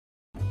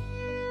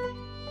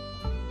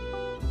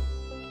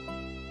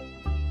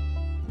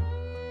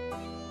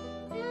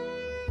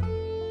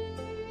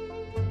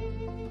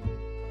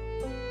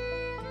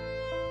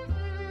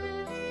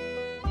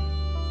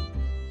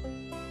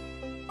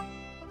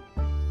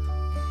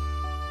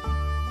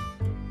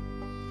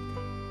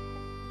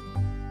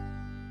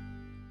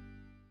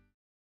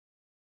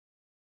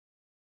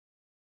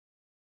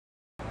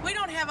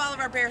have all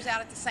of our bears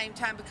out at the same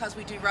time because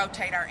we do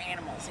rotate our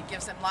animals. It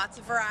gives them lots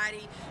of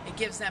variety. It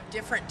gives them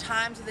different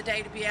times of the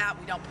day to be out.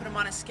 We don't put them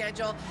on a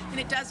schedule, and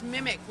it does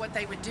mimic what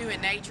they would do in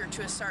nature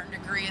to a certain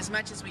degree as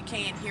much as we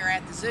can here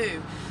at the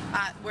zoo,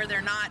 where they're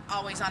not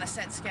always on a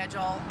set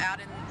schedule out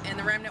in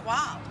the remnant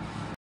wild.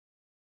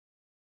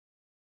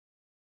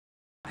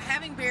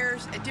 Having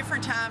bears at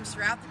different times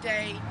throughout the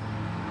day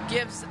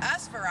gives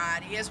us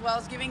variety as well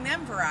as giving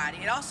them variety.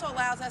 It also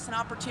allows us an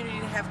opportunity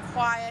to have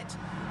quiet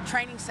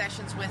training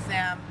sessions with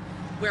them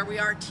where we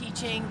are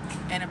teaching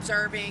and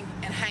observing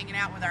and hanging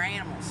out with our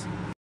animals.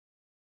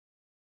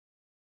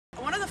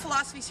 One of the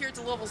philosophies here at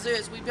the Louisville Zoo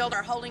is we build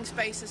our holding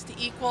spaces to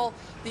equal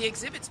the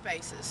exhibit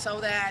spaces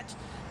so that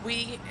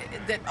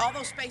all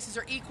those spaces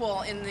are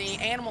equal in the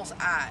animal's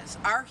eyes.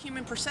 Our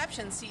human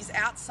perception sees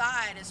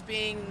outside as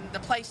being the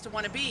place to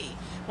want to be.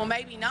 Well,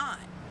 maybe not.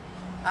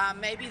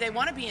 Maybe they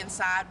want to be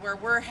inside where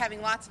we're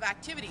having lots of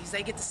activities.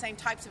 They get the same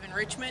types of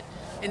enrichment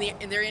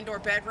in their indoor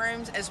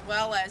bedrooms, as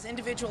well as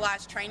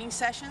individualized training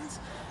sessions,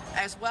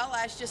 as well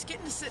as just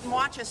getting to sit and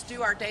watch us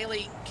do our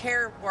daily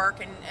care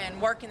work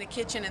and work in the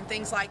kitchen and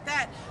things like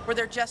that, where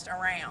they're just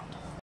around.